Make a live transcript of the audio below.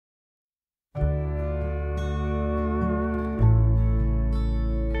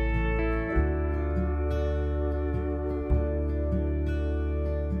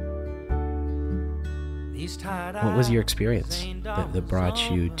What was your experience that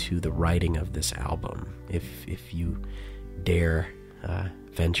brought you to the writing of this album, if you dare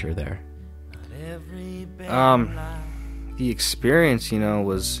venture there? The experience,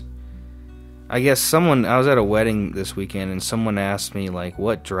 was, I guess I was at a wedding this weekend and someone asked me, like,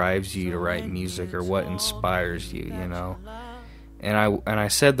 what drives you to write music or what inspires you, And I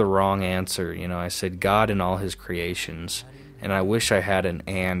said the wrong answer, I said God and all his creations, and I wish I had an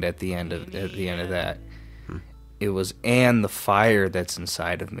and at the end of that. It was and the fire that's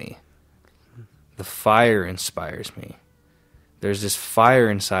inside of me. The fire inspires me. There's this fire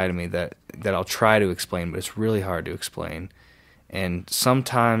inside of me that I'll try to explain, but it's really hard to explain. And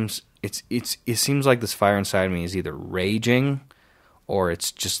sometimes it seems like this fire inside of me is either raging or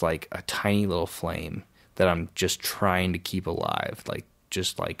it's just like a tiny little flame that I'm just trying to keep alive,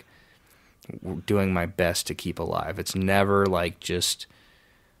 just doing my best to keep alive. It's never like just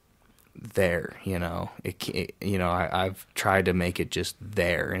there, I've tried to make it just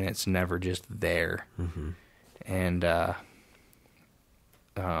there, and it's never just there. Mm-hmm. And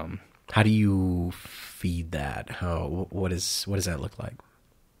how do you feed that? What does that look like?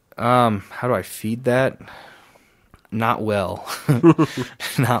 How do I feed that? Not well.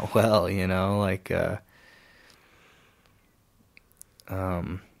 Not well,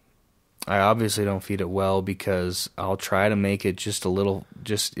 I obviously don't feed it well because I'll try to make it just a little,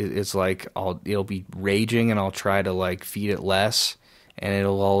 it's like it'll be raging and I'll try to feed it less and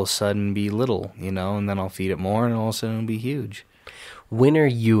it'll all of a sudden be little, and then I'll feed it more and all of a sudden it'll be huge. When are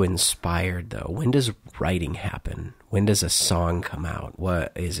you inspired though? When does writing happen? When does a song come out?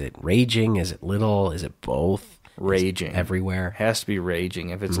 What is it? Raging? Is it little? Is it both? Raging. Is it everywhere? It has to be raging.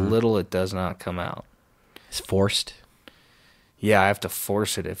 If it's little, it does not come out. It's forced? Yeah, I have to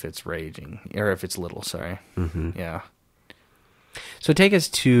force it if it's raging, or if it's little, sorry. Mm-hmm. Yeah. So take us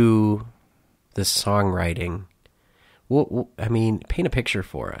to the songwriting. Paint a picture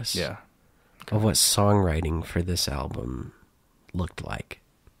for us. Yeah. Okay. Of what songwriting for this album looked like.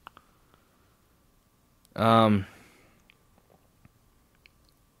 I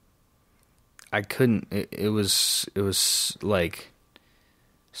couldn't, it was like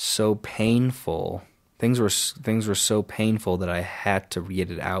so painful. Things were so painful that I had to get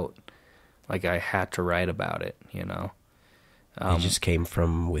it out. Like I had to write about it, It just came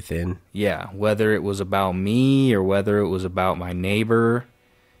from within. Yeah, whether it was about me or whether it was about my neighbor,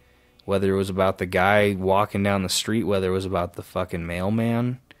 whether it was about the guy walking down the street, whether it was about the fucking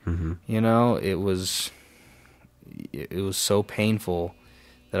mailman, it was so painful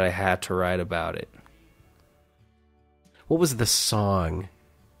that I had to write about it. What was the song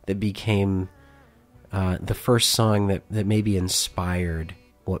that became the first song that maybe inspired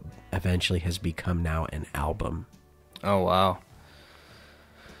what eventually has become now an album? Oh, wow.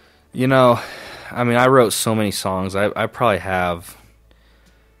 I wrote so many songs. I probably have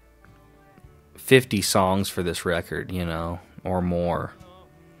 50 songs for this record, or more,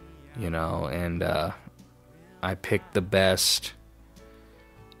 and I picked the best,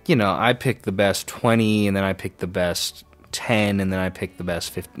 I picked the best 20, and then I picked the best 10, and then I picked the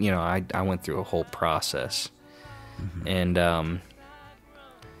best 50, I went through a whole process. Mm-hmm. And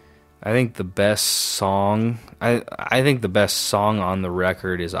I think the best song, I think the best song on the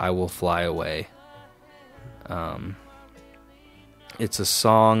record is I Will Fly Away. It's a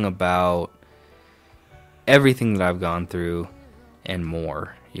song about everything that I've gone through and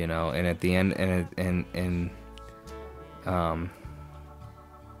more, and at the end, at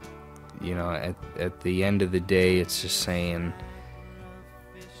the end of the day, it's just saying,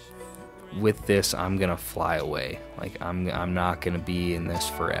 with this, I'm gonna fly away. Like I'm not gonna be in this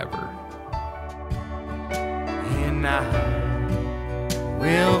forever. And I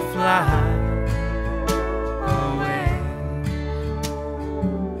will fly away.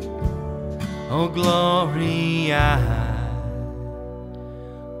 Oh glory, I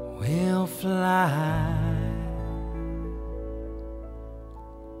will fly